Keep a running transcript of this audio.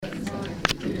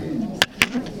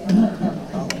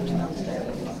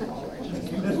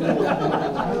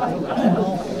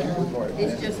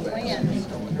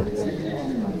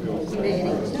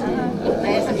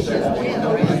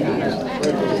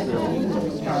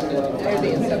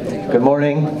Good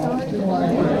morning.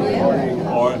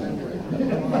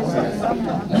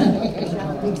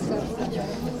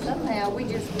 Somehow we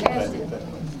just passed it.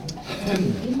 Good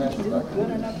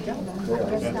enough job.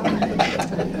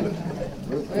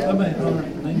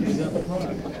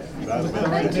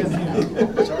 I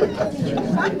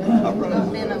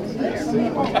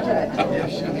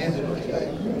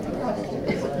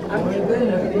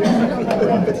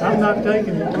guess I'm not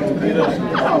taking it.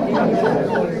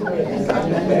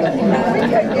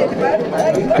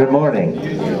 Good morning.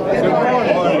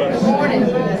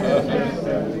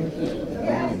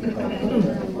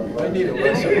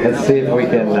 Let's see if we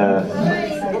can.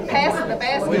 Pass the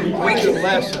basket. Teach a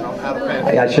lesson on how to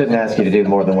pass. I shouldn't ask you to do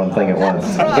more than one thing at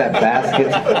once. You got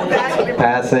baskets,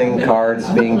 passing, cards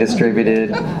being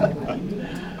distributed.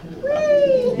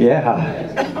 Yeah.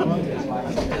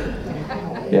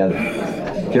 Yeah.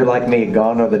 If you're like me,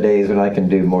 gone are the days when I can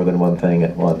do more than one thing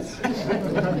at once.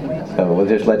 So we'll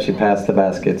just let you pass the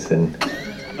baskets and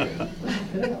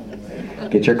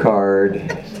get your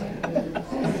card.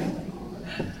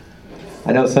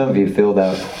 I know some of you filled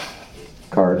out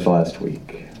cards last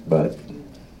week, but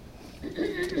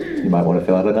you might want to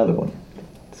fill out another one.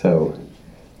 So,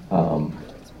 a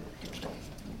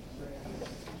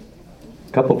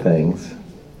couple things.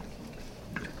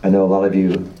 I know a lot of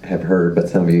you have heard, but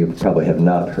some of you probably have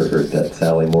not heard that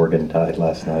Sally Morgan died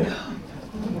last night.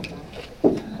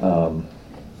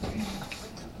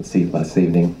 Last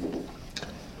evening.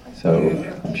 So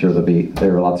I'm sure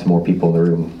there are lots more people in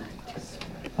the room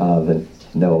that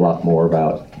know a lot more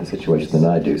about the situation than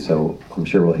I do. So I'm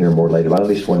sure we'll hear more later. But I at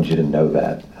least wanted you to know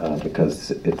that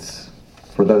because it's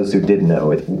for those who did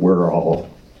know it. We're all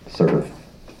sort of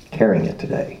carrying it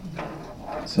today.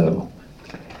 So.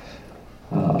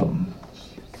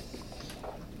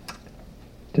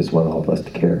 Just want all of us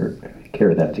to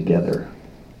carry that together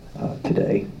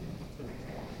today.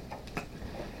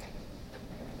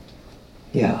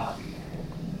 Yeah.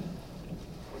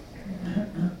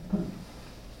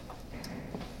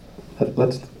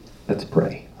 Let's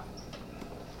pray.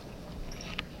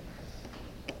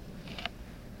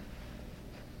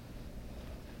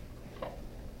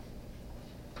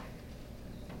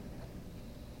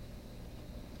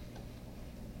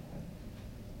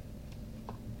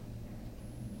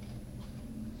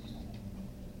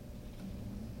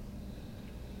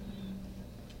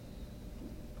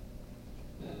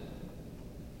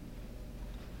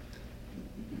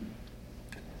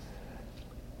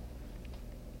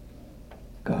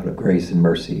 God of grace and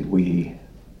mercy, we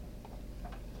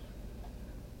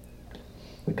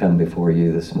come before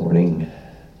you this morning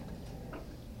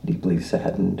deeply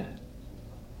saddened.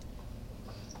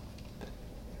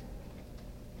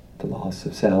 The loss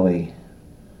of Sally.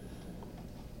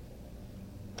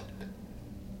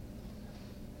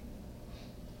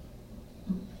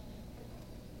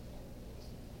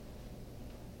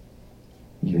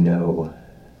 You know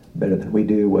better than we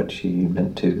do what she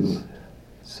meant to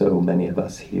so many of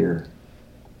us here.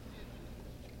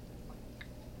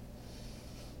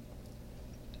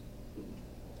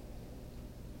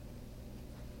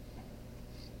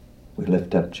 We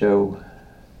lift up Joe.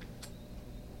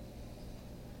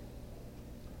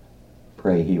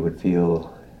 Pray he would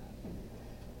feel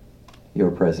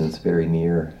your presence very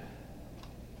near.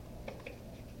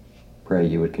 Pray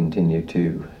you would continue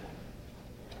to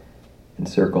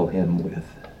encircle him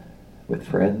with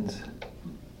friends,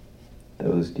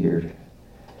 those dear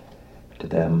to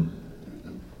them.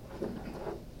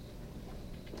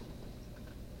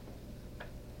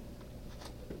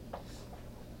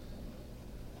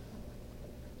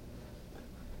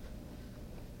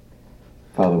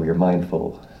 Father, we are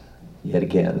mindful yet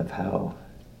again of how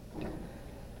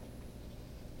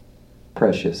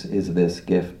precious is this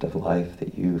gift of life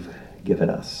that you've given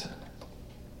us.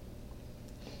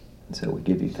 And so we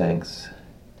give you thanks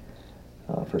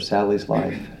for Sally's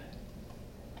life.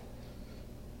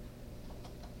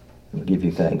 We give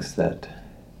you thanks that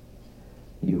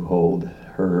you hold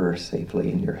her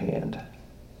safely in your hand.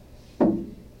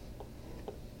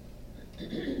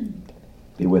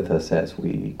 Be with us as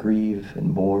we grieve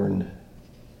and mourn.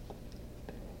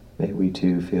 May we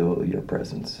too feel your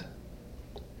presence.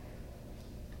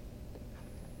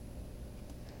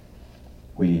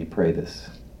 We pray this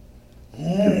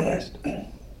through Christ.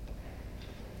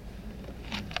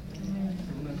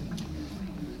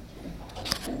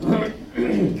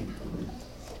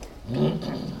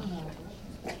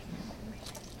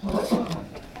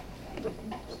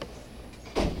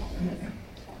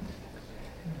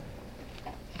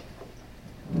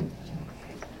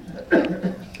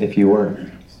 If you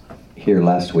weren't here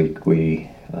last week,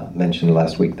 we mentioned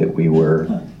last week that we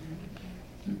were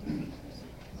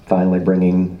finally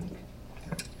bringing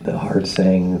the Hard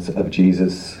Sayings of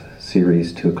Jesus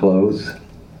series to a close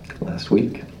last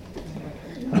week.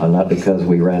 Not because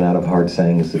we ran out of hard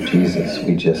sayings of Jesus,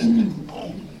 we just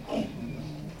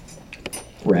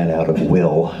ran out of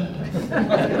will.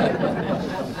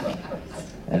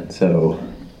 And so,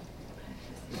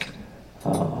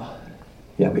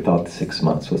 yeah, we thought 6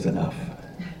 months was enough.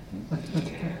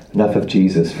 Enough of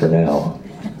Jesus for now.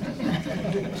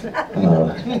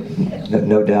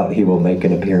 No doubt he will make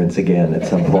an appearance again at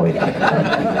some point.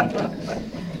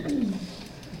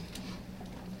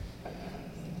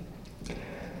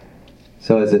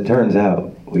 So as it turns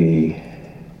out, we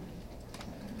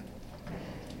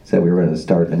said we were going to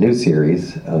start a new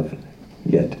series of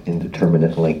yet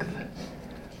indeterminate length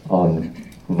on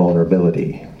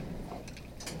vulnerability.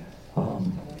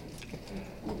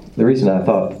 The reason I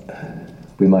thought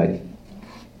we might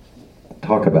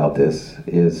talk about this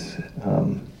is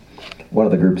one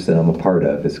of the groups that I'm a part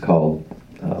of is called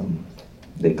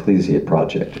the Ecclesia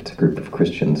Project. It's a group of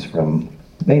Christians from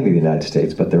mainly the United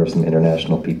States, but there are some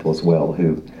international people as well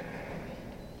who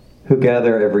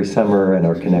gather every summer and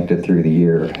are connected through the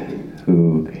year,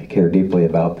 who care deeply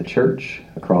about the church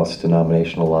across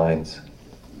denominational lines,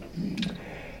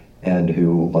 and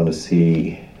who want to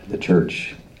see the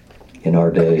church in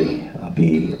our day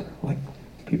be like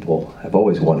people have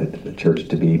always wanted the church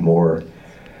to be, more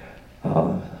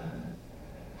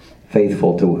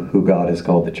faithful to who God has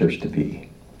called the church to be,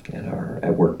 and are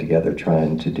at work together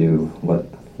trying to do what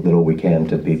little we can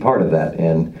to be part of that.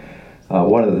 And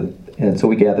so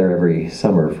we gather every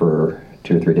summer for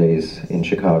 2 or 3 days in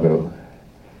Chicago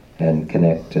and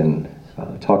connect and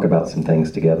talk about some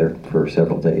things together for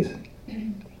several days.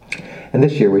 And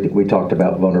this year we talked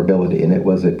about vulnerability, and it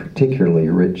was a particularly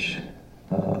rich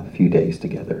few days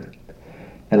together.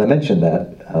 And I mentioned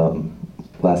that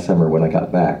last summer when I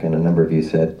got back, and a number of you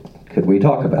said, could we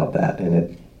talk about that? And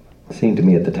it seemed to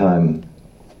me at the time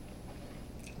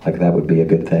like that would be a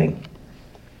good thing.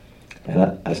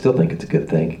 And I still think it's a good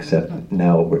thing, except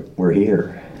now we're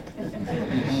here.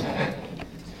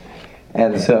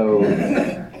 And so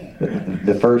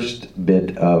the first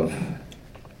bit of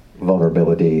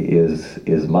vulnerability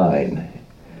is mine,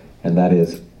 and that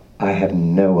is I have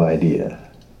no idea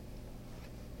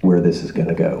where this is going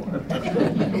to go.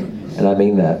 And I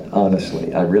mean that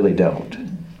honestly, I really don't.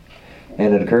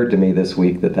 And it occurred to me this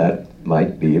week that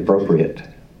might be appropriate.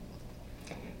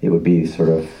 It would be sort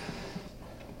of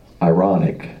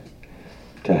ironic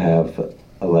to have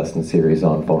a lesson series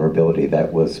on vulnerability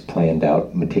that was planned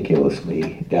out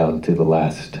meticulously down to the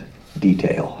last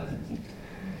detail.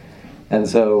 And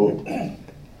so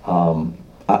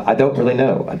I don't really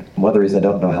know. One of the reasons I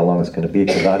don't know how long it's going to be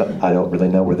because I don't really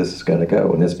know where this is going to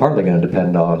go. And it's partly going to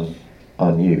depend on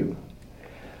you,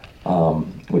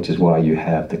 which is why you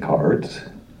have the cards.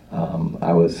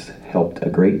 I was helped a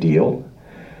great deal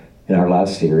in our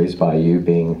last series by you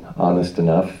being honest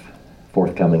enough,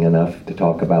 forthcoming enough to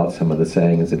talk about some of the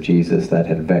sayings of Jesus that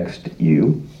had vexed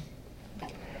you.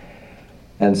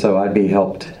 And so I'd be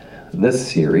helped this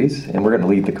series, and we're going to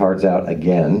leave the cards out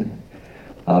again,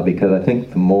 because I think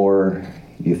the more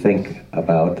you think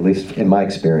about, at least in my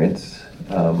experience,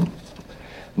 the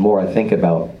more I think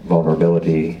about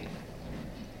vulnerability,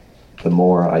 the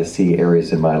more I see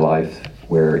areas in my life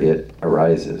where it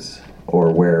arises,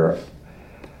 or where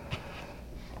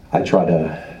I try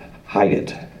to hide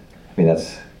it. I mean,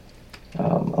 that's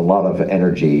a lot of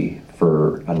energy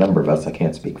for a number of us. I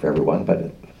can't speak for everyone,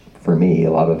 but for me,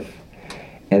 a lot of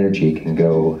energy can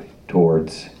go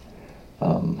towards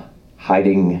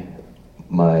hiding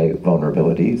my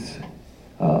vulnerabilities,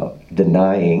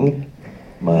 denying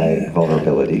my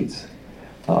vulnerabilities,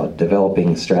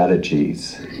 developing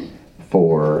strategies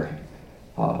for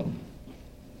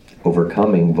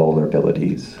overcoming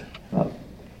vulnerabilities,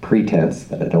 pretense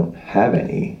that I don't have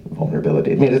any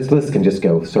vulnerability. I mean, this list can just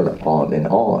go sort of on and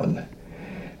on.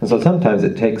 And so sometimes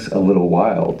it takes a little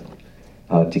while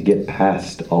to get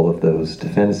past all of those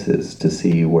defenses to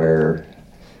see where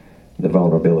the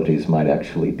vulnerabilities might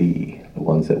actually be, the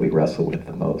ones that we wrestle with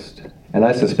the most. And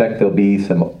I suspect there'll be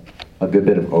a good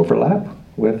bit of overlap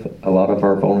with a lot of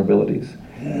our vulnerabilities.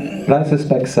 But I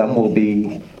suspect some will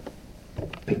be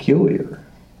peculiar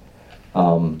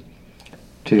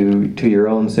to your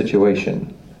own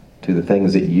situation, to the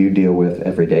things that you deal with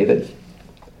every day that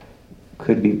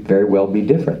could be very well be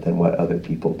different than what other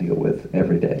people deal with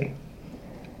every day.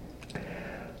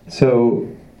 So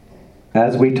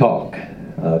as we talk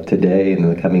today and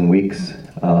in the coming weeks,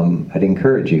 I'd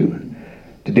encourage you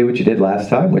to do what you did last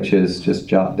time, which is just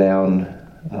jot down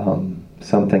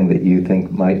something that you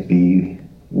think might be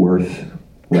worth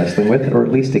wrestling with, or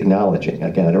at least acknowledging.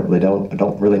 Again, I don't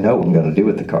really know what I'm going to do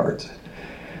with the cards.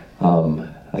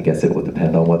 I guess it will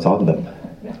depend on what's on them,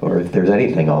 or if there's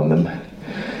anything on them.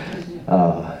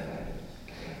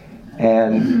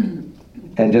 And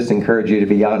just encourage you to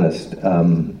be honest.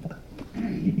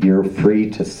 You're free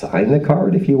to sign the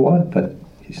card if you want, but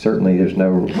certainly there's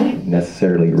no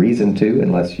necessarily reason to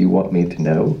unless you want me to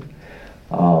know.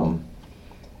 I'm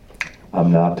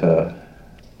not a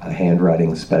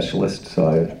handwriting specialist,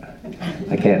 so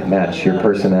I can't match your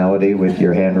personality with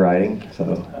your handwriting.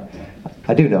 So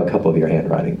I do know a couple of your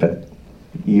handwriting, but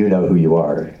you know who you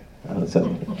are. So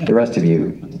the rest of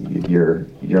you, you're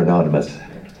anonymous.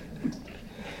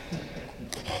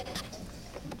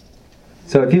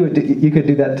 So if you could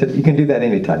do that. You can do that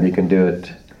anytime. You can do it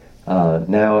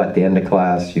now at the end of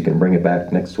class. You can bring it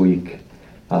back next week.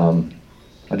 I'll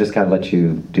just kind of let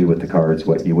you do with the cards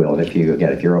what you will. And if you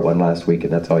wrote one last week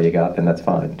and that's all you got, then that's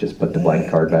fine. Just put the blank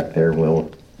card back there and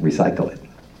we'll recycle it.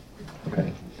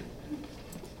 Okay.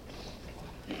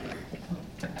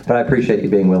 But I appreciate you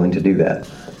being willing to do that.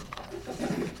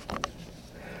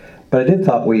 But I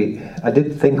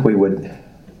did think we would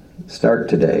start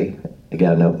today.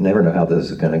 Again, I never know how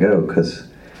this is going to go, because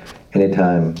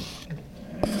anytime,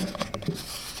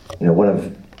 one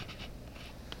of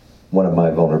my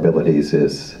vulnerabilities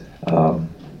is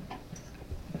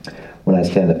when I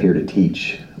stand up here to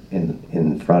teach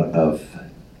in front of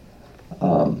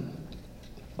a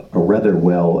rather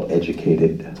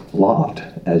well-educated lot,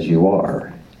 as you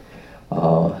are.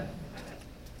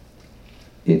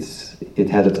 It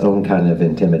has its own kind of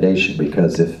intimidation, which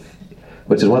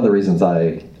is one of the reasons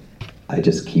I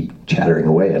just keep chattering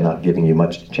away and not giving you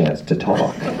much chance to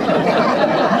talk.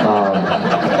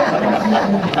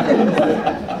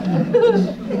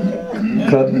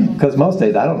 Because most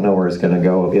days I don't know where it's going to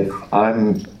go if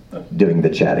I'm doing the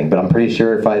chatting, but I'm pretty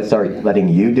sure if I start letting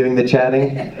you doing the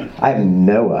chatting, I have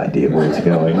no idea where it's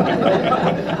going.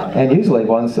 And usually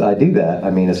once I do that,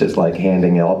 it's just like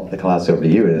handing the class over to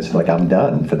you, and it's like I'm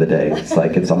done for the day. It's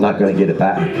like I'm not going to get it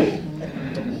back.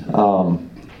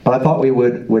 But I thought we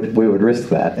would risk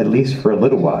that, at least for a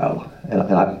little while.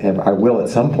 And I will at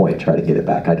some point try to get it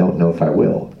back. I don't know if I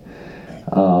will.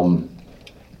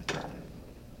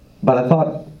 But I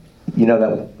thought,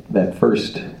 that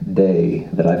first day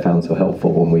that I found so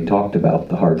helpful when we talked about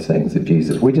the hard sayings of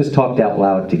Jesus, we just talked out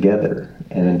loud together.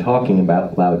 And in talking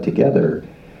about loud together,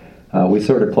 we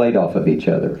sort of played off of each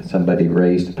other. Somebody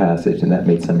raised a passage, and that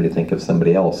made somebody think of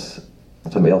somebody else.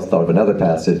 Somebody else thought of another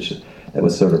passage that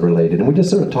was sort of related. And we just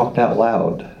sort of talked out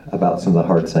loud about some of the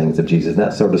hard sayings of Jesus. And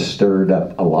that sort of stirred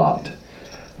up a lot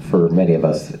for many of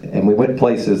us. And we went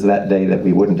places that day that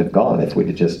we wouldn't have gone if we'd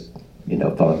have just,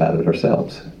 thought about it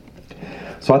ourselves.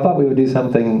 So I thought we would do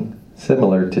something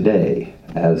similar today,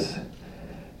 as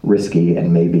risky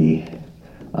and maybe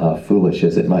foolish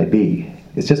as it might be.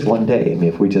 It's just one day.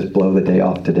 If we just blow the day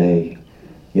off today,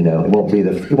 it won't be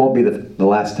the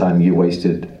last time you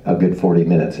wasted a good 40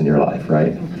 minutes in your life,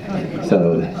 right?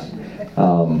 So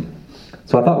I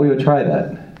thought we would try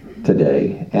that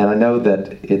today, and I know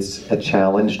that it's a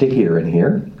challenge to hear in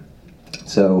here.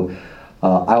 So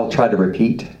I'll try to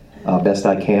repeat best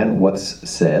I can what's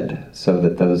said, so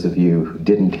that those of you who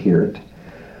didn't hear it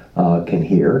can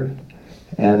hear,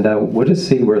 and we'll just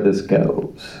see where this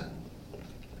goes.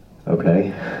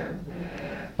 Okay.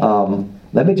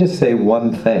 Let me just say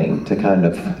one thing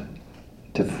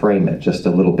to frame it just a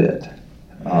little bit.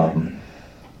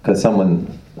 Because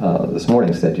someone this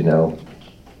morning said,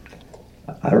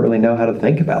 I don't really know how to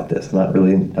think about this. Not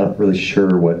really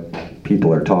sure what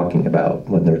people are talking about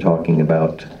when they're talking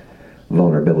about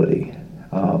vulnerability.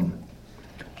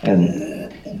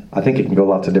 And I think it can go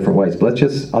lots of different ways. But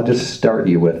I'll just start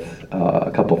you with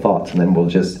a couple thoughts, and then we'll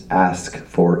just ask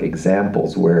for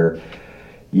examples where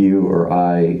you or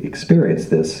I experience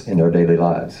this in our daily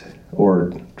lives,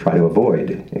 or try to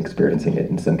avoid experiencing it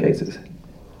in some cases.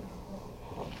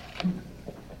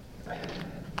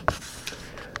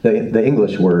 The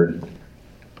English word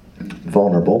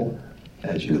vulnerable,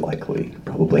 as you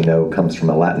probably know, comes from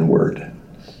a Latin word,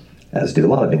 as do a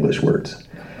lot of English words.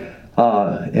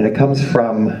 And it comes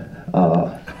from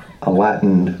a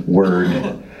Latin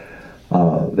word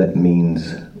that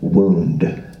means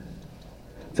wound.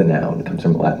 It's a noun. It comes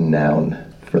from a Latin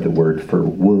noun for the word for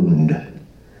wound.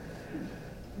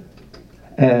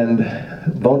 And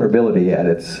vulnerability at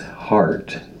its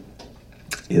heart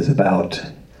is about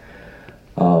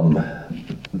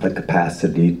the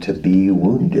capacity to be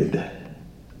wounded.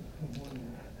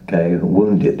 Okay,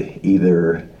 wounded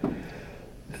either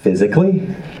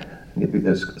physically,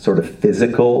 there's sort of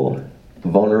physical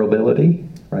vulnerability,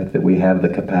 right? That we have the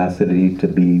capacity to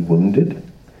be wounded.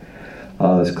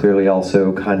 There's clearly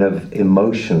also kind of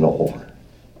emotional,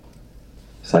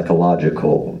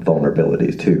 psychological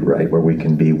vulnerabilities too, right? Where we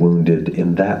can be wounded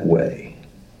in that way.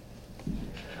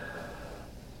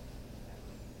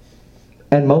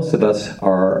 And most of us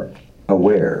are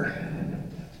aware,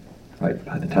 right?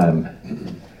 By the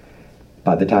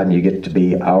time you get to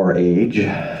be our age,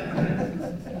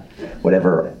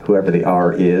 whoever the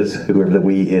R is, whoever the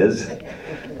we is,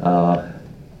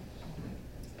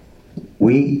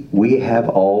 we have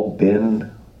all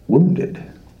been wounded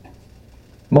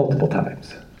multiple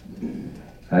times,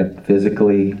 right?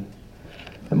 Physically,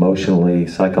 emotionally,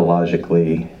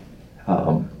 psychologically.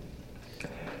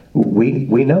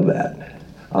 We know that.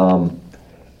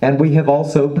 And we have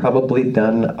also probably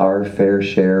done our fair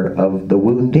share of the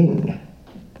wounding.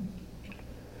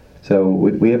 So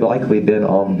we have likely been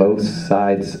on both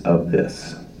sides of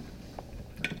this,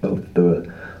 both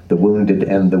the wounded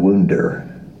and the wounder.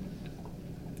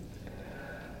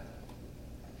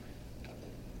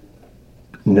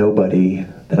 Nobody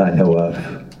that I know of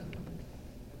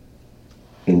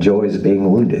enjoys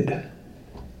being wounded,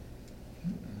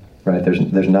 right? There's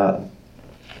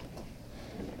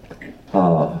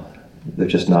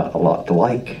just not a lot to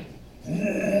like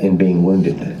in being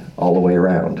wounded all the way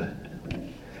around.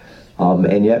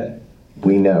 And yet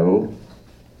we know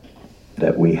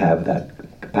that we have that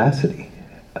capacity.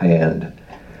 And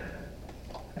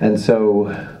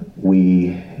so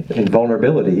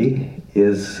invulnerability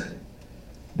is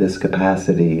this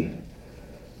capacity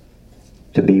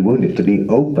to be wounded, to be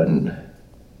open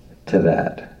to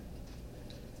that.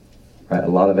 Right? A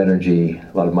lot of my energy,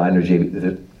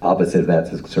 the opposite of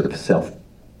that is sort of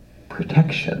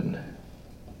self-protection,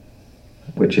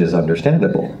 which is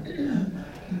understandable,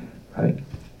 right?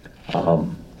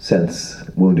 Since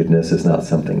woundedness is not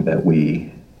something that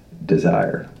we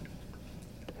desire.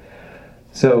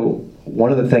 So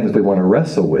one of the things we want to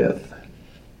wrestle with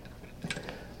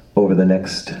over the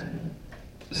next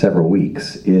several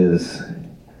weeks is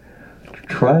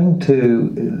trying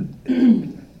to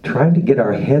get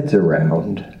our heads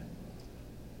around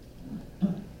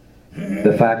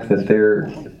the fact that there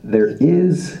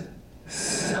is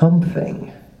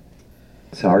something.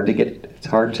 It's hard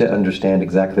to understand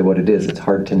exactly what it is. It's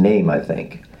hard to name, I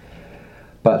think.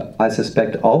 But I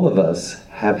suspect all of us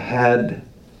have had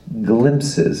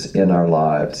glimpses in our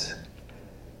lives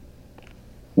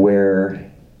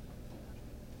where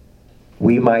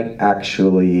we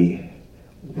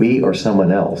or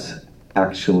someone else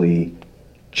actually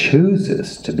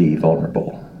chooses to be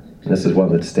vulnerable. And this is one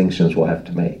of the distinctions we'll have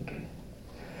to make.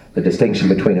 The distinction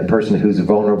between a person who's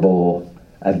vulnerable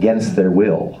against their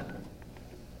will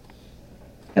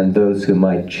and those who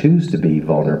might choose to be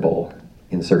vulnerable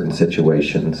in certain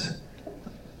situations.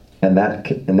 And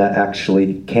that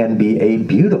actually can be a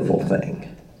beautiful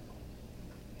thing.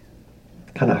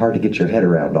 Kind of hard to get your head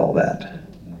around all that,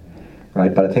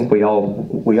 right? But I think we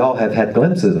all have had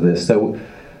glimpses of this. So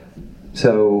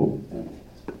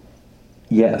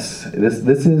yes,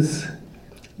 this is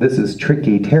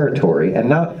tricky territory, and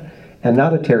not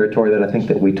a territory that I think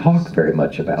that we talk very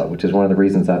much about, which is one of the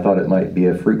reasons I thought it might be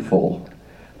a fruitful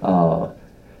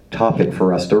topic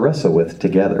for us to wrestle with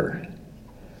together.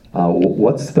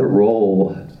 What's the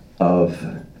role of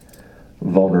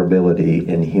vulnerability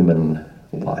in human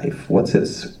life? What's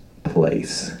its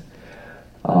place?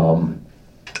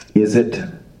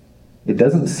 It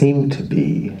doesn't seem to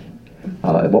be,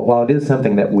 while it is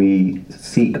something that we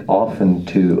seek often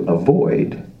to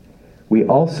avoid, we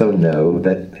also know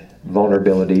that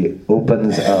vulnerability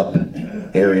opens up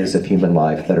areas of human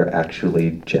life that are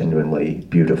actually genuinely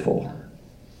beautiful.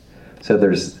 So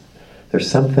there's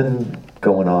something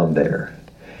going on there,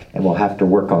 and we'll have to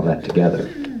work on that together.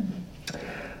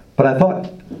 But I thought,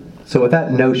 so with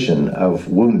that notion of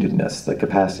woundedness, the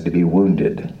capacity to be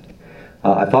wounded,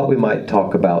 I thought we might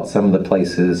talk about some of the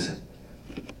places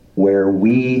where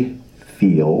we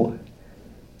feel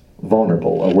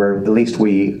vulnerable, or where at least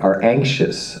we are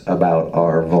anxious about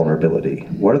our vulnerability.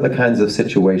 What are the kinds of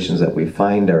situations that we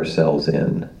find ourselves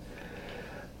in,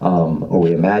 or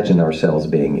we imagine ourselves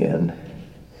being in,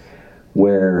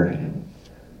 where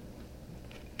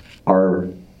our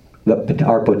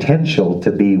potential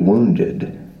to be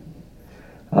wounded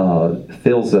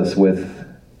fills us with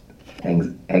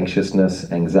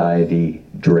anxiousness, anxiety,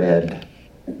 dread,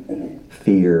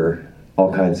 fear,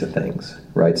 all kinds of things,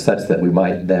 right? Such that we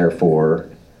might therefore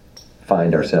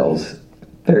find ourselves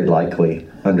very likely,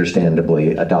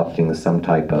 understandably, adopting some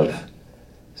type of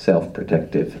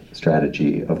self-protective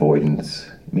strategy, avoidance.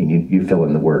 I mean, you fill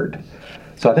in the word.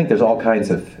 So I think there's all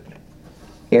kinds of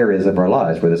areas of our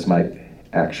lives where this might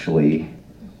actually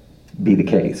be the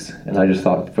case. And I just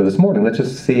thought for this morning, let's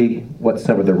just see what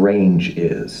some of the range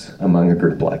is among a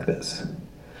group like this.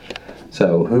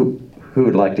 So who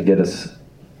would like to get us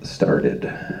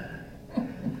started?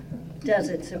 Does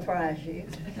it surprise you?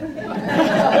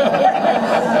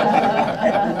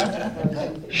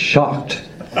 Shocked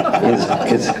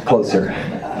is closer.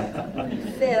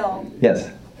 Phil,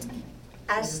 Yes.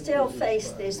 I still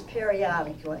face this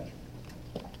periodically.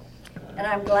 And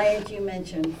I'm glad you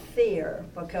mentioned fear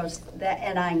because that,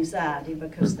 and anxiety,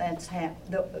 because that's how,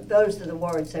 those are the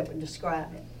words that would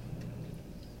describe it.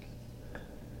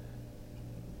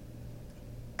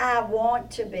 I want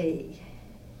to be,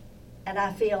 and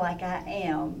I feel like I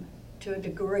am, to a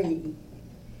degree,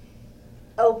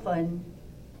 open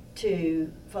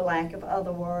to, for lack of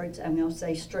other words, I'm going to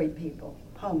say street people,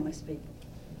 homeless people.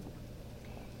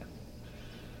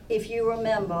 If you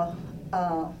remember,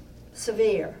 John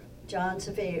Sevier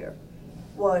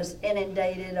was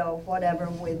inundated or whatever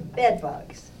with bed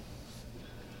bugs.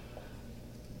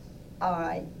 All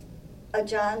right, a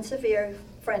John Sevier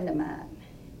friend of mine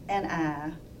and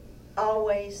I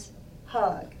always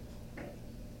hug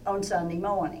on Sunday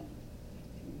morning.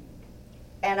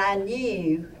 And I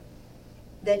knew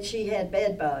that she had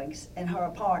bed bugs in her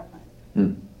apartment.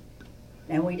 Mm.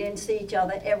 And we didn't see each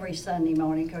other every Sunday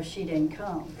morning because she didn't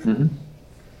come. Mm-hmm.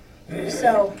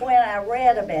 So when I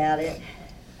read about it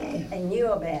and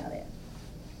knew about it,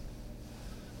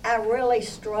 I really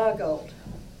struggled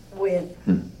with,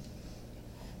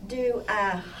 do I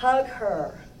hug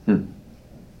her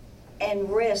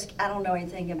and risk, I don't know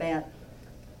anything about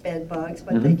bed bugs,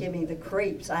 but they give me the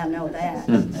creeps, I know that.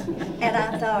 And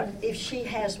I thought, if she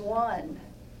has one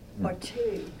or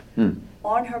two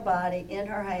on her body, in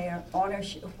her hair, on her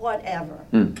whatever,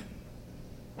 and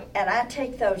I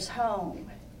take those home,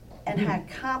 and how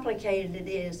complicated it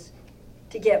is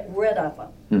to get rid of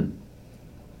them.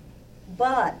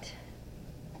 But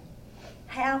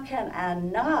how can I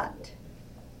not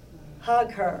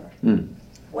hug her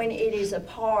when it is a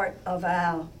part of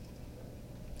our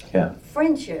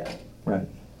friendship? Right.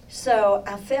 So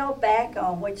I fell back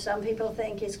on, which some people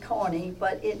think is corny,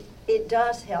 but it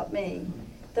does help me,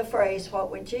 the phrase,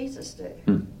 what would Jesus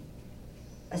do?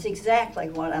 That's exactly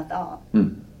what I thought.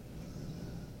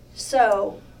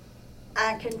 So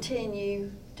I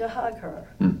continue to hug her.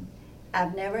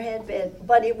 I've never had bed,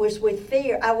 but it was with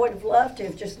fear. I would have loved to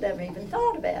have just never even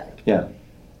thought about it. Yeah.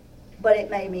 But it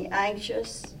made me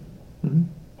anxious,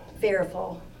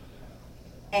 fearful,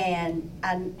 and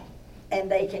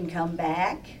they can come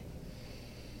back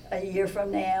a year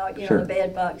from now, you know, the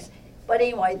bed bugs. But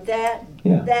anyway, that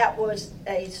was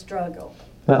a struggle.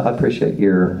 Well, I appreciate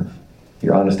your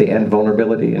honesty and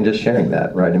vulnerability and just sharing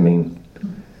that, right? I mean,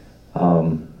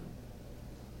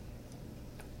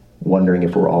 wondering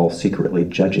if we're all secretly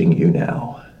judging you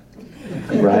now,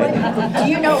 right? Do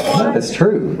you know what? It's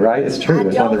true, right? It's true. I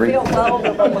It's one of don't the feel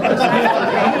vulnerable because I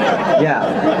am. Yeah.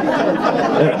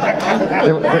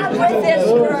 Not with this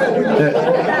group.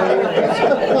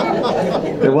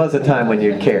 There was a time when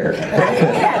you'd care.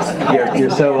 Yes. You're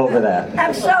so over that.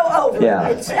 I'm so over it.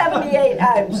 At 78,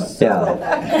 I'm so over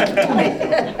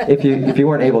it. If you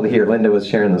weren't able to hear, Linda was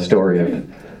sharing the story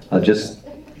of just,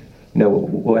 you know,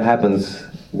 what happens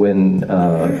when,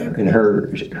 in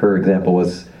her example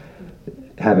was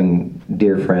having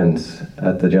dear friends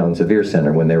at the John Sevier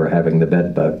Center when they were having the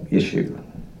bed bug issue.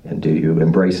 And do you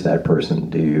embrace that person?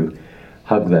 Do you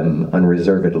hug them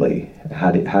unreservedly?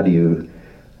 How does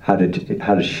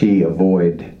she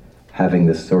avoid having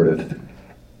this sort of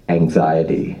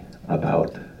anxiety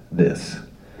about this,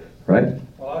 right?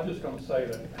 Well, I was just going to say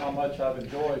that how much I've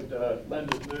enjoyed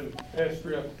Linda's new head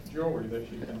strip jewelry that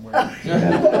she can wear.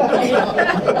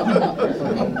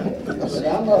 See,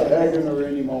 I'm not hugging her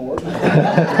anymore.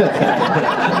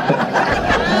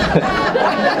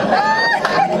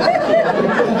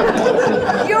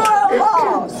 You're a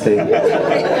loss. See?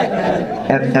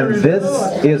 And this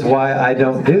is why I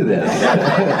don't do this.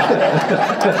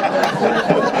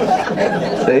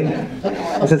 See?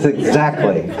 This is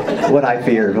exactly what I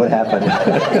feared would happen.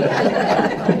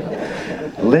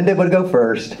 Linda would go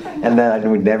first, and then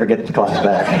we'd never get to class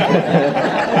back.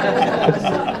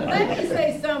 Let me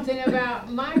say something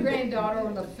about my granddaughter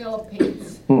in the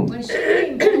Philippines. When she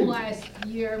came home last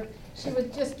year, she was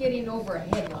just getting over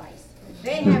head lice.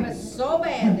 They have it so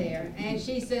bad there, and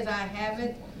she says, I have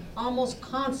it almost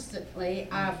constantly.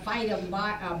 I fight a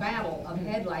battle of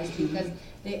head lice because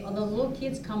the little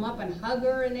kids come up and hug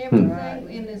her and everything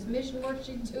in this mission work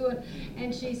she's doing,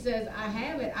 and she says, I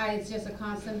have it. It's just a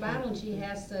constant battle, and she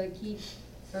has to keep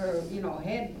her,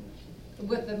 head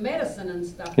with the medicine and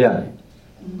stuff. Yeah.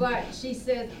 But she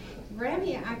said,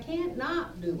 Grammy, I can't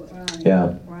not do it.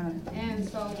 Yeah. Right. And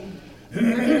so, I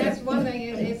mean, that's one thing,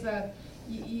 it's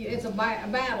a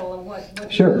battle of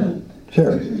what. Sure,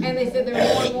 sure. And they said there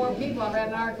are more and more people, I read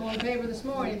an article in the paper this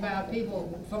morning about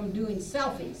people from doing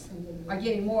selfies are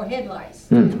getting more head lice.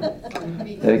 There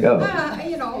you go.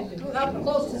 You know, up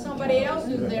close to somebody else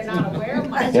who they're not aware of.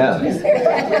 Yeah.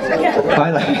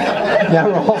 Finally, now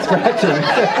we're all scratching.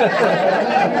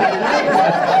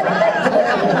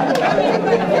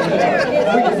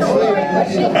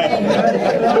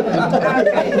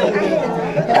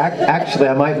 Actually,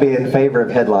 I might be in favor of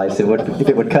head lice. If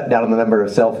it would cut down on the number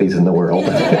of selfies in the world.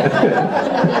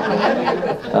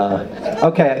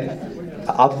 Okay,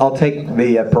 I'll take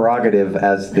the prerogative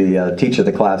as the teacher of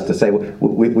the class to say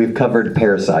we've covered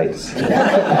parasites.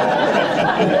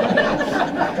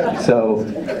 So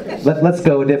let's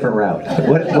go a different route.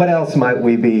 What else might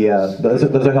we be? Those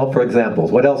are helpful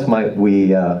examples. What else might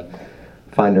we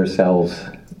find ourselves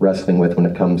wrestling with when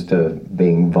it comes to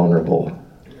being vulnerable?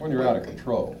 When you're out of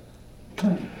control.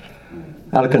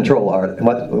 Out of control, Art.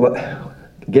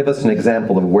 Give us an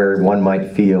example of where one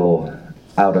might feel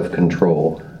out of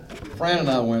control. Fran and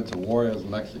I went to Juarez,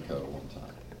 Mexico one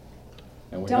time.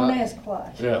 And Don't ask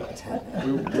why. Yeah.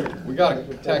 We got a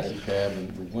taxi cab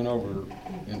and we went over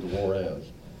into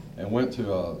Juarez and went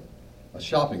to a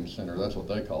shopping center. That's what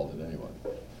they called it anyway.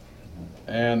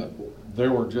 And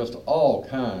there were just all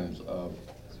kinds of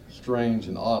strange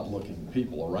and odd-looking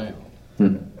people around.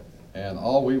 And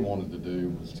all we wanted to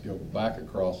do was to go back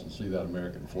across and see that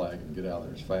American flag and get out of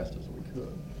there as fast as we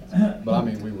could. But I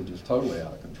mean, we were just totally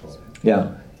out of control.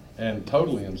 Yeah. And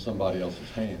totally in somebody else's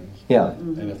hands. Yeah.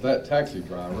 And if that taxi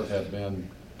driver had been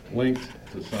linked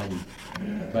to some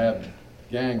bad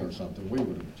gang or something, we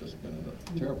would have just been in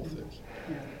a terrible fix.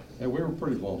 And we were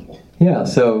pretty vulnerable. Yeah,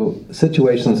 so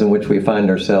situations in which we find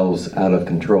ourselves out of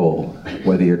control,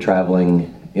 whether you're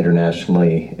traveling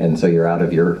internationally and so you're out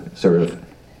of your sort of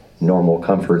normal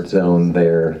comfort zone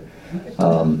there.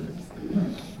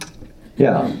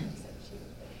 Yeah.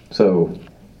 So,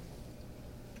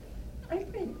 I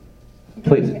think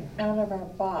please. getting out of our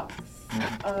box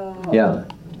Yeah.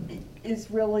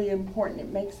 is really important. It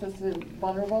makes us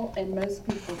vulnerable, and most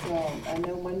people don't. I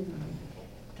know one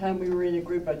time we were in a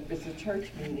group, it was a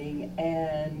church meeting,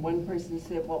 and one person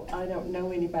said, well, I don't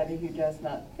know anybody who does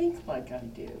not think like I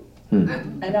do.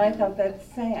 And I thought that's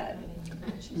sad.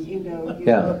 You know,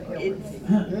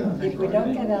 if we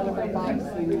don't get out of our box,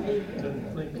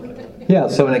 Yeah,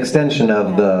 so an extension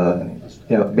of the,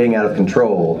 being out of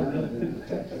control.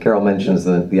 Carol mentions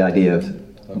the idea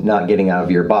of not getting out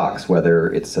of your box,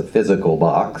 whether it's a physical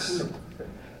box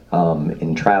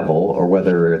in travel or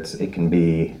whether it can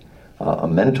be a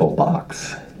mental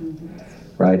box,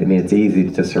 right? I mean, it's easy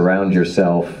to surround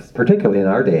yourself, particularly in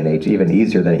our day and age, even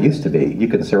easier than it used to be. You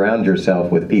can surround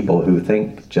yourself with people who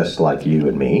think just like you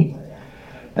and me.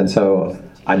 And so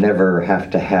I never have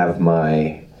to have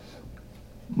my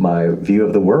view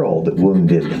of the world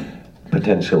wounded,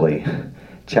 potentially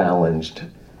challenged,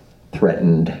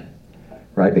 threatened,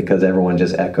 right? Because everyone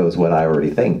just echoes what I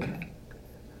already think,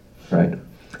 right?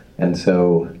 And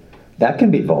so that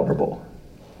can be vulnerable,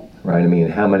 right? I mean,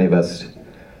 how many of us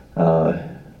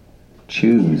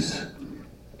choose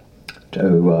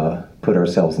to put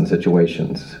ourselves in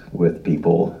situations with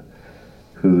people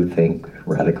who think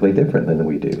radically different than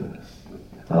we do?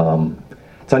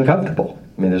 It's uncomfortable.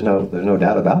 I mean, there's no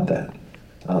doubt about that.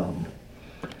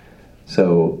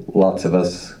 So lots of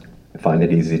us find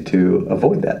it easy to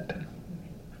avoid that.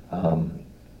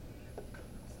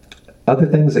 Other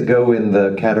things that go in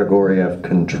the category of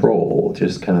control,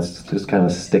 just kind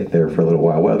of stick there for a little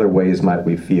while. What other ways might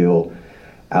we feel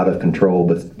out of control,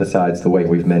 besides the ones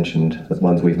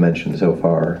we've mentioned so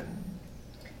far?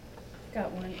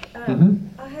 Got one.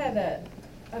 I have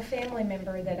a family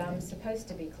member that I'm supposed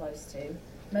to be close to.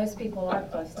 Most people are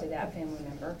close to that family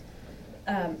member.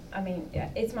 I mean,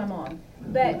 it's my mom.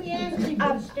 But We asked you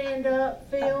to stand up,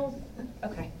 Phil.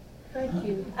 okay. Thank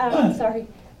you. Sorry.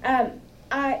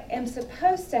 I am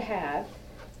supposed to have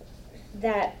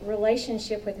that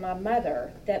relationship with my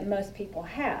mother that most people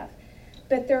have.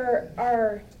 But there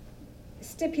are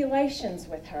stipulations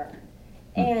with her.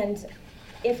 And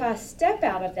if I step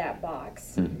out of that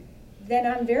box, then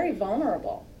I'm very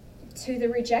vulnerable to the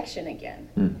rejection again.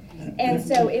 And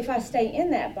so if I stay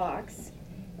in that box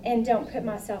and don't put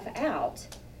myself out,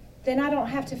 then I don't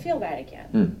have to feel that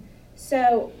again.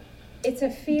 So it's a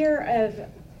fear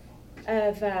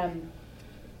of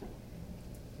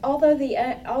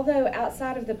although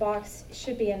outside of the box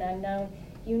should be an unknown,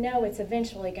 it's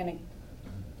eventually going to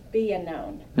be a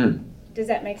known. Does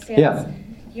that make sense? Yeah.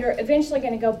 You're eventually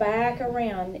going to go back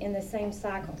around in the same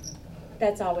cycle.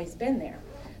 that's always been there.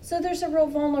 So there's a real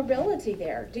vulnerability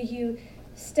there. Do you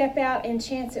step out and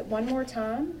chance it one more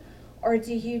time? Or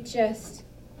do you just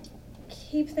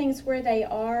keep things where they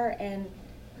are and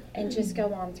just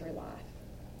go on through life?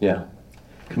 Yeah.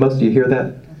 Can most of you hear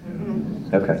that?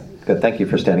 Okay, good. Thank you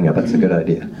for standing up. That's a good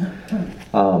idea.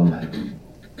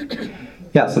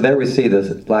 Yeah, so there we see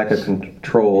this lack of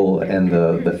control and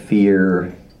the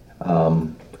fear,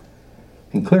 and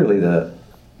clearly the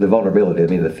vulnerability. I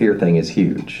mean, the fear thing is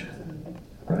huge,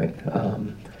 right?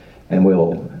 And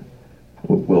we'll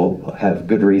have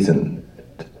good reason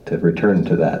to return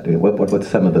to that. What's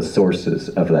some of the sources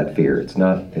of that fear? It's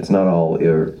not all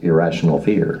irrational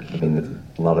fear. I mean,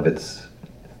 a lot of it's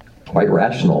quite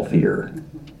rational fear.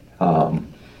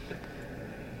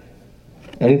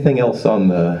 Anything else on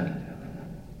the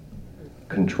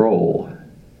control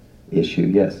issue?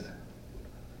 Yes.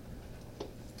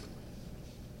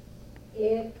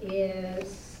 It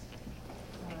is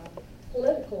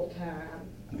political time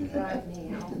right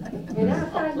now. And I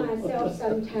find myself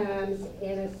sometimes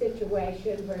in a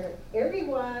situation where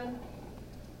everyone,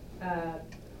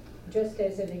 just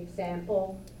as an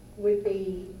example, would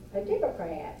be a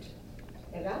Democrat,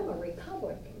 and I'm a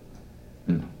Republican.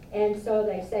 And so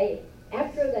they say,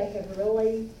 after they have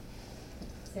really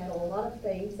said a lot of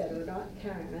things that are not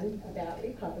kind about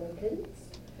Republicans,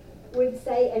 would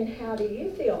say, and how do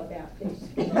you feel about this?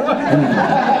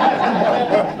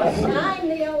 I'm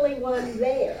the only one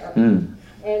there.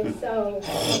 And so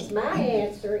my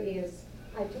answer is,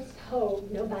 I just hope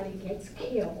nobody gets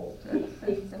killed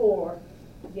before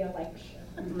the election.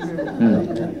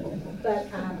 But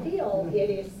I feel it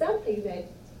is something that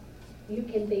you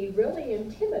can be really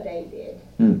intimidated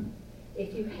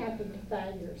if you happen to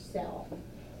find yourself.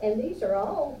 And these are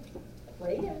all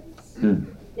friends.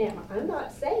 Now, I'm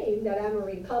not saying that I'm a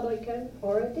Republican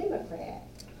or a Democrat.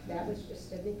 That was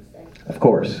just an example. Of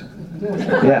course.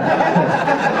 Yeah.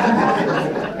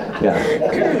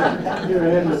 Yeah. You're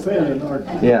independent, aren't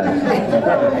you? Yeah.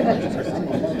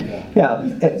 Yeah,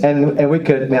 and we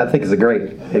could, I mean, I think it's a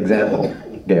great example,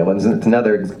 Gail, and it's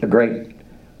another great,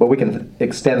 well, we can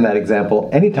extend that example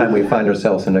anytime we find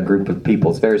ourselves in a group of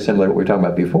people. It's very similar to what we were talking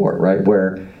about before, right,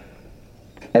 where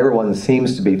everyone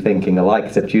seems to be thinking alike,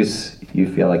 except you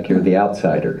feel like you're the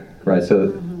outsider, right?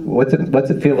 So what's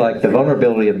it feel like, the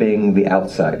vulnerability of being the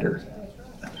outsider?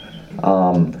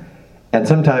 And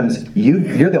sometimes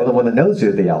you're the only one that knows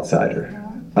you're the outsider.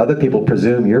 Other people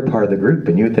presume you're part of the group,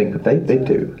 and you think that they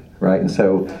do, right? And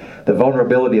so the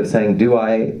vulnerability of saying, do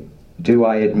I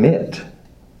admit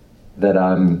that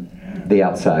I'm the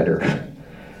outsider?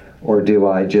 Or do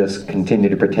I just continue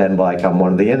to pretend like I'm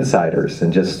one of the insiders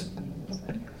and just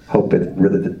hope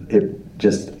it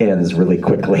just ends really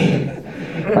quickly,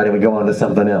 right? And we go on to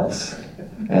something else.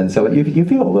 And so you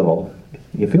feel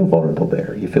vulnerable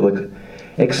there. You feel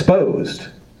exposed,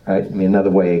 right? I mean, another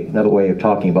way of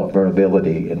talking about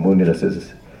vulnerability and woundedness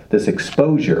is this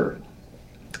exposure,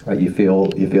 right? You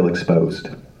feel exposed.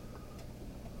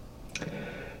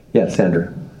 Yes,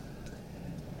 Sandra.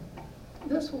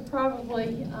 This will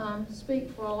probably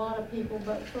speak for a lot of people,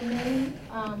 but for me,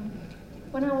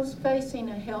 when I was facing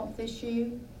a health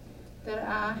issue that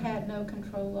I had no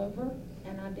control over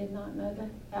and I did not know the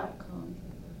outcome,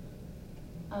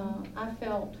 I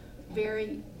felt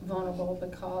very vulnerable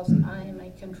because I am a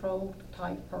control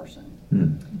type person.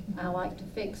 I like to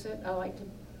fix it. I like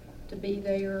to be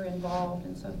there, involved,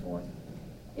 and so forth.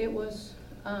 It was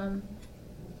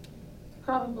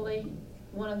probably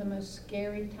one of the most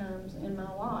scary times in my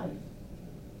life.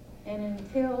 And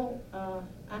until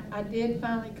I did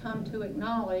finally come to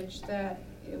acknowledge that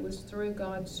it was through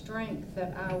God's strength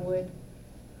that I would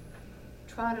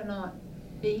try to not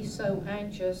be so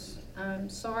anxious, I'm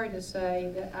sorry to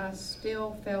say that I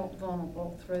still felt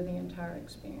vulnerable through the entire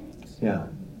experience. Yeah.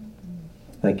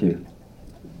 Thank you.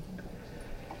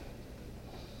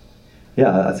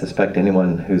 Yeah, I suspect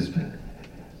anyone who's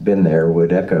been there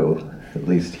would echo at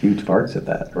least huge parts of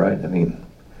that, right? I mean,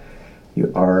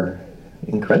 you are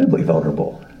incredibly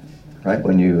vulnerable, right?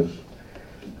 When you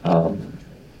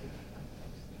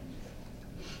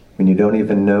don't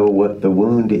even know what the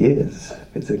wound is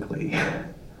physically,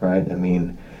 right? I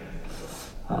mean,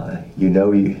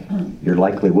 you're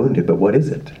likely wounded, but what is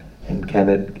it? And can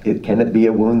it be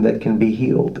a wound that can be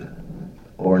healed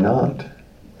or not?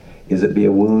 Is it be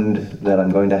a wound that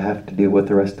I'm going to have to deal with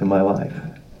the rest of my life?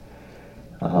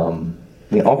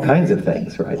 I mean, all kinds of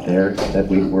things right there that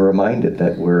we're reminded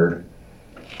that we're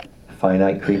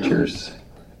finite creatures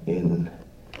in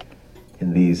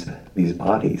these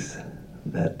bodies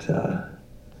that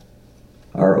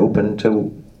are open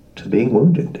to being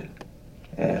wounded,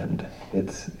 and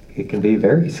it can be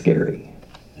very scary.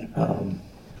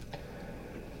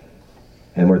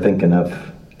 And we're thinking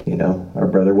of, our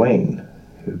brother Wayne,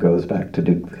 who goes back to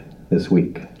Duke this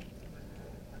week.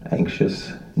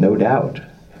 Anxious, no doubt.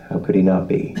 How could he not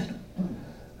be?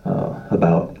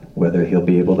 About whether he'll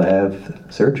be able to have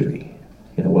surgery.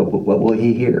 What will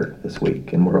he hear this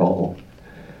week? And we're all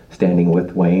standing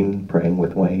with Wayne, praying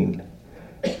with Wayne,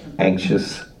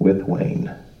 anxious with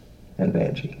Wayne and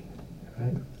Vanjie.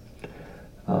 Right?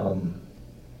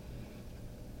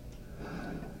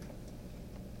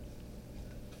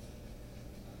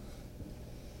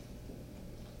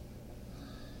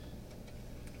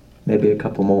 Maybe a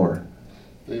couple more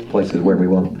places where we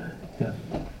won't. Yeah.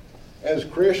 As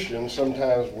Christians,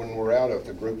 sometimes when we're out with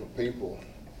a group of people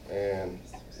and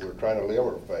we're trying to live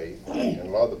our faith, and a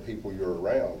lot of the people you're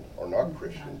around are not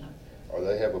Christians, or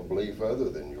they have a belief other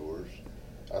than yours,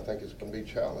 I think it's going to be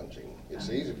challenging. It's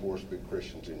easy for us to be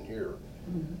Christians in here.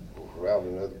 If we're out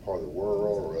in another part of the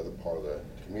world or other part of the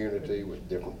community with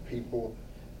different people,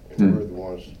 and we're the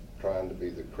ones trying to be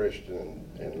the Christian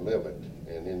and live it,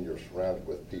 and then you're surrounded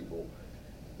with people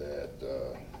that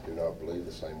do not believe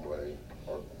the same way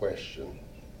or question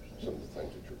some of the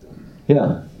things that you're doing.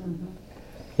 Yeah.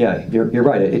 Yeah, you're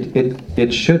right.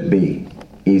 It should be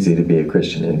easy to be a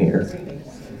Christian in here.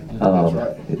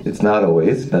 It's not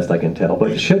always, best I can tell,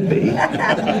 but it should be.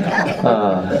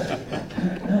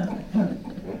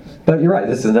 But you're right.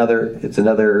 This is it's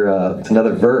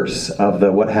another verse of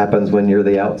the what happens when you're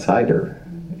the outsider,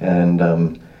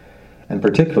 and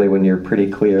particularly when you're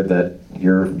pretty clear that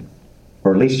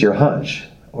or at least your hunch,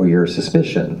 or your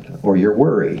suspicion, or your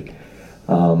worry.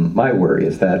 My worry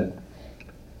is that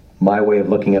my way of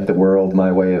looking at the world,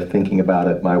 my way of thinking about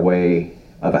it, my way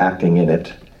of acting in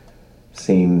it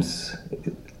seems,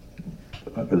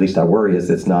 at least our worry is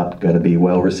it's not going to be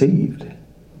well received.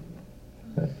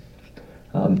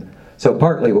 So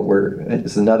partly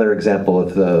it's another example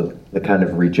of the kind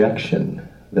of rejection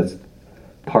that's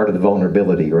part of the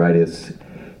vulnerability, right?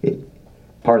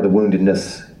 Part of the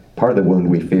woundedness, part of the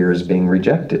wound we fear is being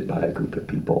rejected by a group of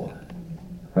people,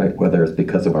 right? Whether it's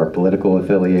because of our political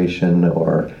affiliation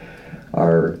or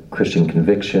our Christian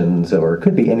convictions, or it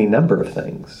could be any number of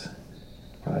things,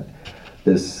 right?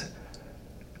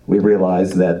 We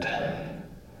realize that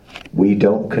we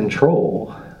don't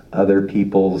control other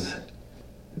people's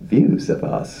views of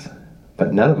us,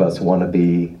 but none of us want to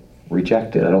be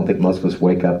rejected. I don't think most of us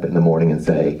wake up in the morning and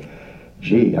say,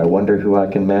 gee, I wonder who I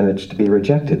can manage to be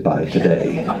rejected by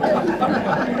today.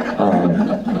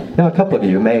 Now, a couple of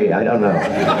you may, I don't know.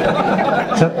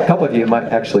 A couple of you might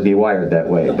actually be wired that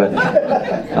way, but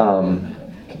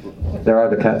there are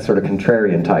the sort of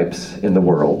contrarian types in the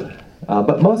world.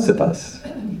 But most of us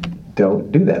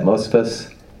don't do that. Most of us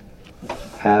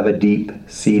have a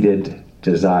deep-seated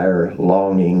desire,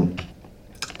 longing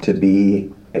to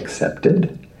be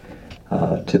accepted,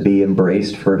 to be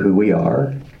embraced for who we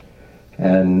are,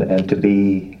 and to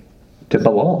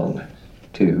belong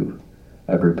to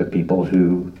a group of people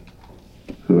who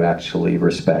actually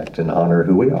respect and honor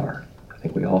who we are. I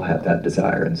think we all have that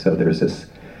desire, and so there's this,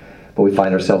 but we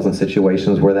find ourselves in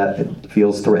situations where that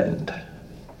feels threatened.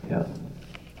 Yeah.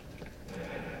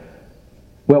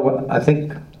 Well, I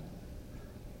think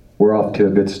we're off to a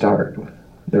good start.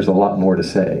 There's a lot more to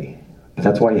say, but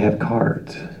that's why you have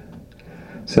cards.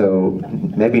 So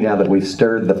maybe now that we've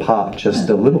stirred the pot just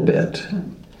a little bit,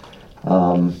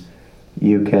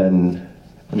 you can,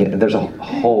 there's a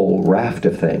whole raft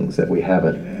of things that we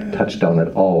haven't touched on at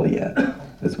all yet.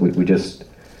 As we just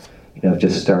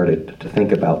started to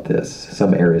think about this,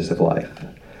 some areas of life.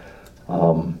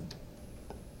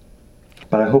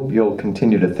 But I hope you'll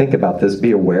continue to think about this,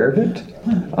 be aware of it.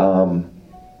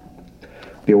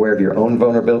 Be aware of your own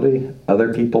vulnerability,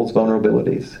 other people's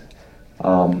vulnerabilities.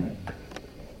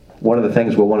 One of the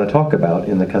things we'll want to talk about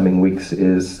in the coming weeks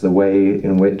is the way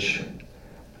in which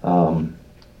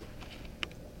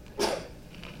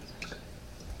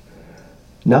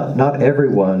not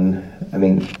everyone,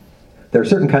 there are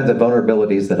certain kinds of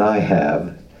vulnerabilities that I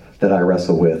have, that I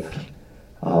wrestle with,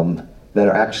 that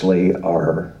are actually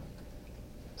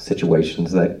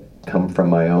situations that come from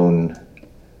my own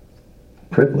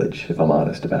privilege, if I'm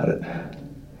honest about it.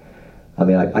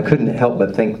 I couldn't help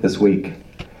but think this week,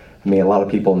 a lot of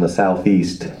people in the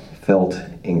Southeast felt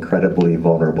incredibly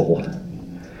vulnerable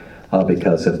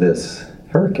because of this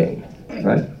hurricane,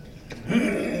 right?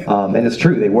 And it's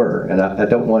true, they were. And I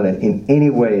don't want to in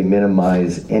any way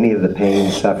minimize any of the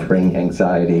pain, suffering,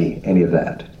 anxiety, any of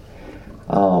that.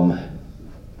 But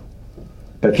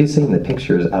if you've seen the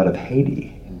pictures out of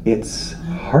Haiti, it's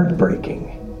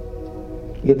heartbreaking.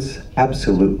 It's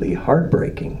absolutely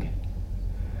heartbreaking.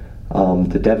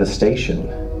 The devastation.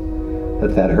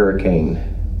 that hurricane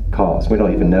caused. We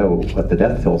don't even know what the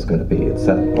death toll is going to be. It's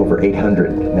up over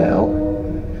 800 now.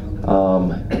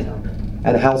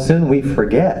 And how soon we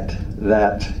forget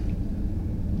that,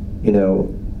 you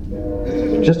know,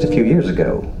 just a few years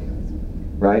ago,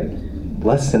 right?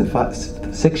 Less than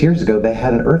 6 years ago, they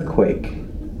had an earthquake.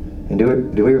 And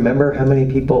do we remember how many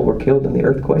people were killed in the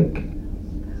earthquake?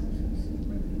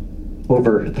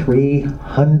 Over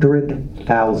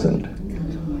 300,000.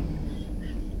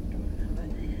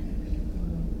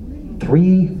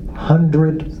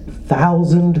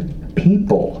 300,000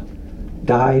 people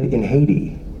died in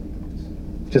Haiti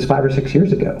just 5 or 6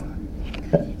 years ago.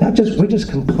 We just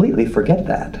completely forget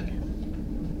that,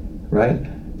 right?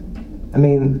 I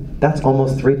mean, that's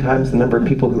almost 3 times the number of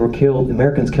people who were killed,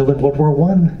 Americans killed in World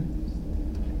War I.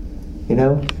 You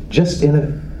know, just in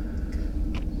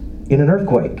an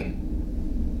earthquake.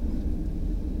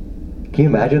 Can you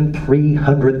imagine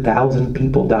 300,000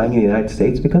 people dying in the United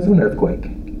States because of an earthquake?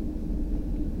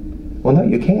 Well, no,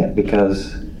 you can't,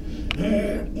 because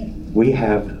we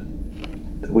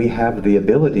have the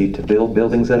ability to build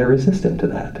buildings that are resistant to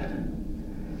that.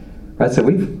 Right, so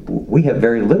we have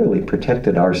very literally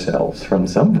protected ourselves from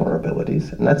some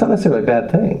vulnerabilities, and that's not necessarily a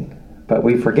bad thing, but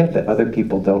we forget that other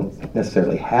people don't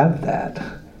necessarily have that,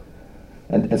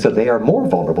 and so they are more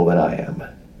vulnerable than I am.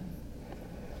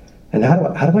 And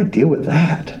how do I deal with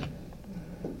that?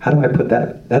 How do I put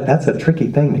that's a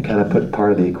tricky thing to kind of put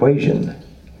part of the equation.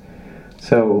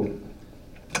 So,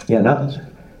 yeah,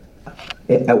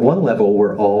 at one level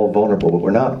we're all vulnerable, but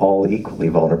we're not all equally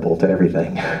vulnerable to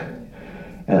everything.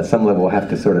 And at some level we'll have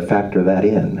to sort of factor that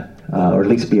in, or at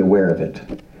least be aware of it,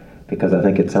 because I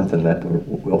think it's something that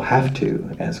we'll have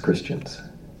to as Christians.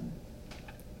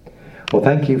 Well,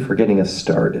 thank you for getting us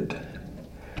started.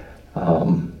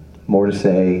 More to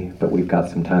say, but we've got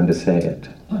some time to say it.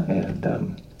 And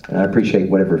I appreciate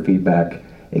whatever feedback,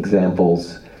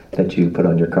 examples that you put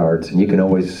on your cards. And you can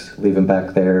always leave them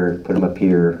back there, put them up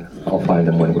here. I'll find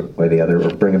them one way or the other, or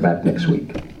bring them back next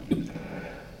week.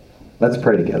 Let's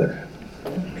pray together.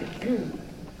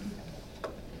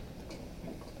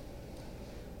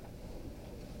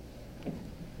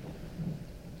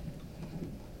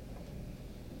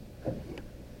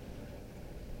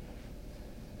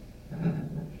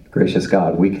 Gracious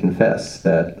God, we confess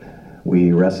that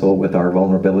we wrestle with our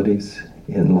vulnerabilities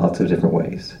in lots of different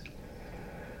ways.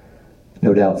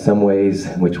 No doubt some ways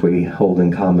which we hold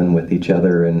in common with each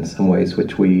other, and some ways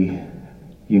which we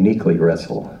uniquely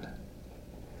wrestle.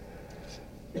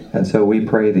 And so we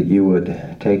pray that you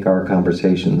would take our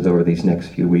conversations over these next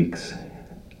few weeks,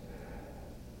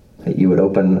 that you would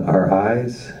open our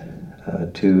eyes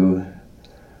to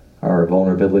our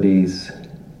vulnerabilities,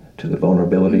 to the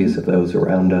vulnerabilities of those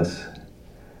around us,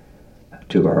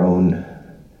 to our own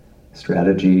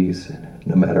strategies,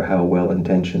 no matter how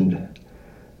well-intentioned,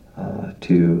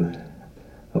 to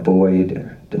avoid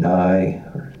or deny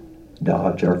or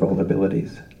dodge our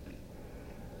vulnerabilities.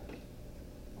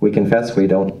 We confess we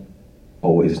don't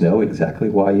always know exactly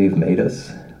why you've made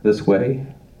us this way,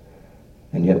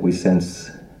 and yet we sense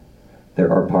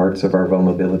there are parts of our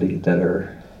vulnerability that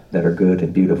are good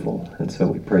and beautiful, and so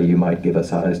we pray you might give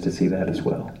us eyes to see that as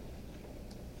well.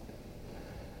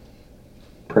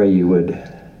 Pray you would,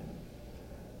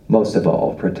 most of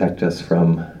all, protect us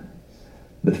from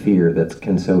the fear that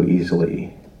can so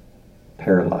easily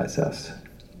paralyze us.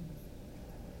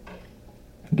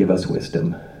 Give us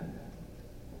wisdom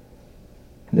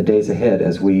in the days ahead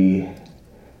as we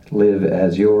live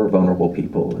as your vulnerable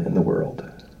people in the world.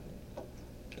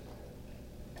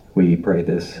 We pray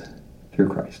this through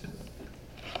Christ.